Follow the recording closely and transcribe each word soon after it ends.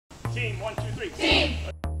Team, 1, 2, 3. Team!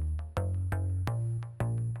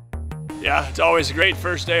 Yeah, it's always a great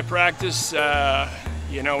first day of practice.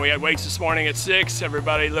 You know, we had weights this morning at 6.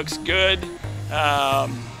 Everybody looks good.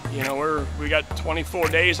 You know, we got 24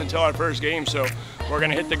 days until our first game, so we're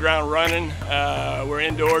going to hit the ground running. We're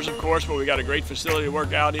indoors, of course, but we got a great facility to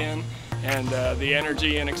work out in, and the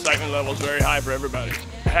energy and excitement level is very high for everybody.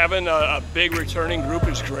 Having a big returning group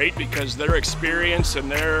is great because their experience and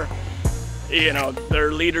their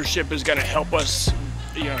leadership is going to help us,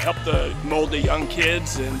 help mold the young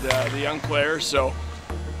kids and the young players. So,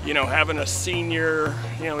 having a senior,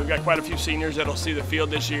 we've got quite a few seniors that'll see the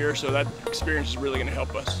field this year, so that experience is really going to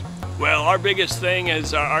help us. Well, our biggest thing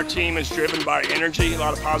is our team is driven by energy, a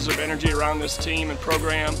lot of positive energy around this team and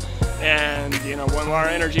program. And, when our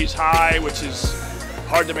energy is high, which is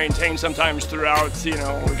hard to maintain sometimes throughout,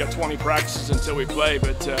 we've got 20 practices until we play,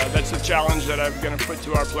 but that's the challenge that I'm going to put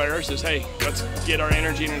to our players is, hey, let's get our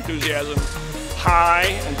energy and enthusiasm high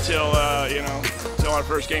until, until our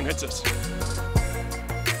first game hits us.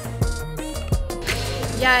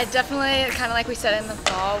 Yeah, definitely, kind of like we said in the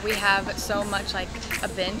fall, we have so much like a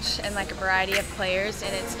bench and like a variety of players,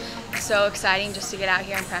 and it's so exciting just to get out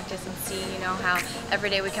here and practice and see, how every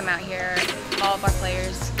day we come out here, all of our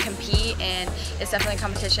players compete, and it's definitely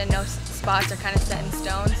competition. No spots are kind of set in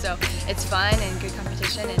stone, so it's fun and good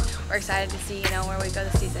competition, and we're excited to see, where we go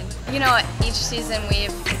this season. Each season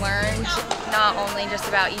we've learned not only just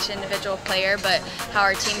about each individual player, but how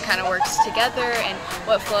our team kind of works together and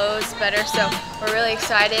what flows better. So we're really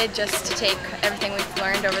excited just to take everything we've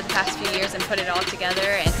learned over the past few years and put it all together.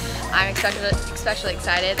 And I'm especially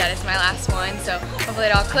excited that it's my last one. So hopefully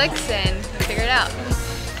it all clicks and we figure it out.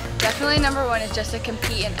 Definitely number one is just to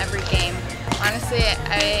compete in every game. Honestly,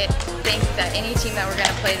 I think that any team that we're going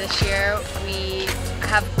to play this year, we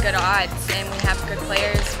have good odds and we have good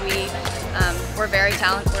players. We're very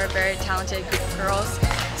talented. We're a very talented group of girls.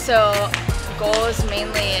 So goals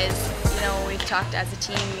mainly is, we've talked as a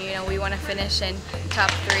team. We want to finish in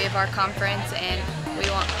top 3 of our conference, and we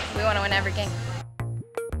want to win every game.